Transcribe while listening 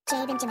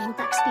Benjamin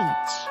Buck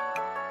speech.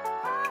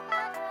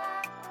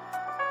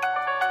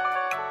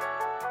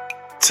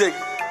 Tick.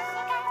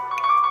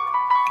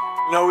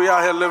 You know we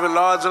out here living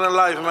large in the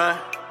life, man.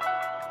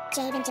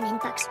 Benjamin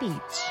Buck speech.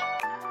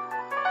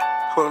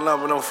 Pulling up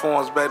with them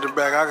phones back to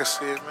back, I can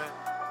see it, man.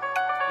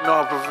 You know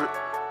I'm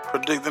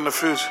predicting the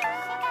future.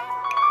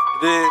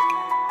 Yeah.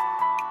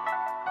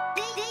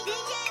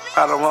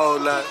 I don't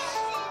hold that.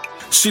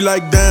 She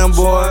like, damn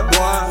boy,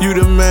 you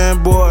the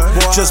man boy.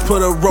 Just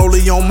put a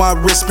rollie on my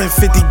wrist, spent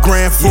 50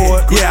 grand for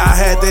it. Yeah, I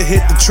had to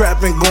hit the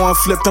trap and go and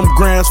flip them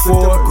grands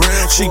for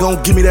it. She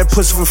gon' give me that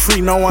pussy for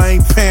free, no I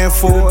ain't paying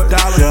for it.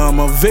 Yeah, I'm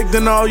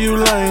evicting all you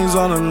lanes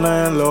on the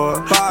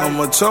landlord.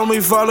 Mama told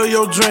me follow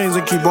your dreams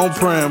and keep on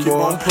praying,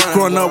 boy.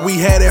 Growing up we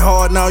had it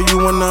hard, now you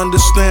wouldn't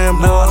understand,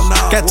 boy.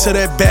 Got to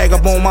that bag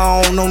up on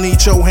my own, don't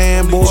need your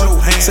hand, boy.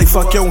 Say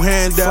fuck your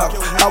hand out.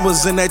 I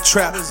was in that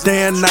trap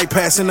day and night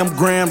passing them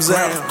grams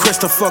out.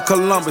 Christopher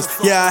Columbus,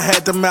 yeah, I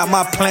had to map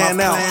my plan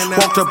out.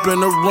 Walked up in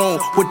the room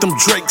with them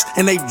Drakes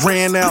and they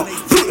ran out.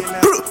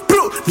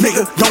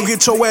 Nigga, don't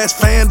get your ass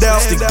fanned out.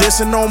 Stick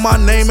dissing on my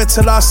name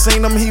until I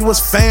seen him, he was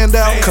fanned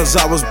out. Cause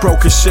I was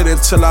broke as shit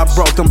until I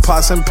brought them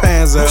pots and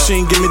pans out. She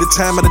ain't give me the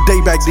time of the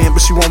day back then, but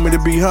she want me to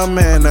be her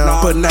man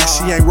now. But now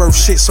she ain't worth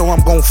shit, so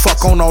I'm gon'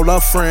 fuck on all her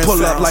friends.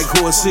 Pull up like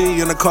who is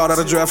he in the car that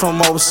I drive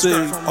from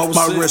overseas.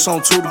 My wrist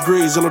on 2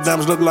 degrees, yellow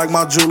diamonds look like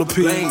my jeweler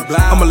piece.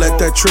 I'ma let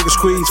that trigger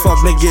squeeze, fuck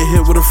nigga get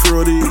hit with a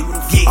fruity.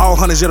 All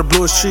hundreds, yeah, the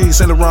bluest cheese.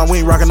 Saint Laurent, we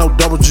ain't rockin' no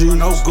double G.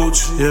 No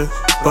Gucci, yeah.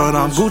 But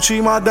I'm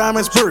Gucci, my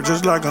diamonds purr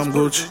just like I'm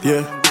Gucci,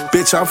 yeah.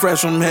 Bitch, I'm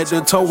fresh from head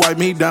to toe, wipe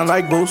me down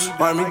like boots.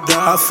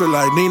 I feel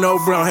like Nino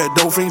Brown had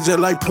dolphins just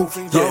like poof.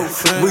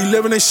 Yeah. We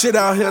living this shit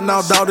out here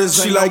now, dawg.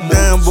 She like,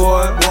 damn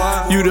boy,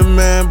 you the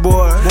man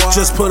boy.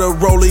 Just put a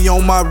rollie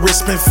on my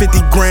wrist, spent 50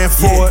 grand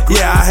for it.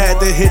 Yeah, I had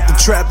to hit the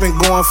trap and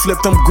go and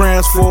flip them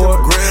grands for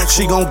it.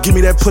 She gon' give me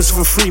that pussy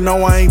for free,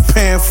 no I ain't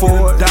paying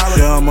for it.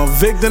 Yeah, I'm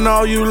evicting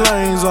all you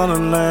lanes on the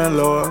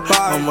landlord.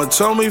 Mama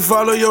told me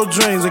follow your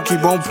dreams and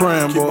keep on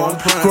praying, boy.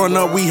 Growing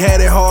up we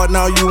had it hard,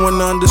 now you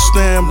wouldn't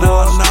understand,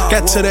 boy.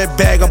 Got to that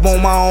bag up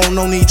on my own,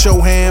 don't need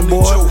your hand,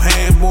 boy.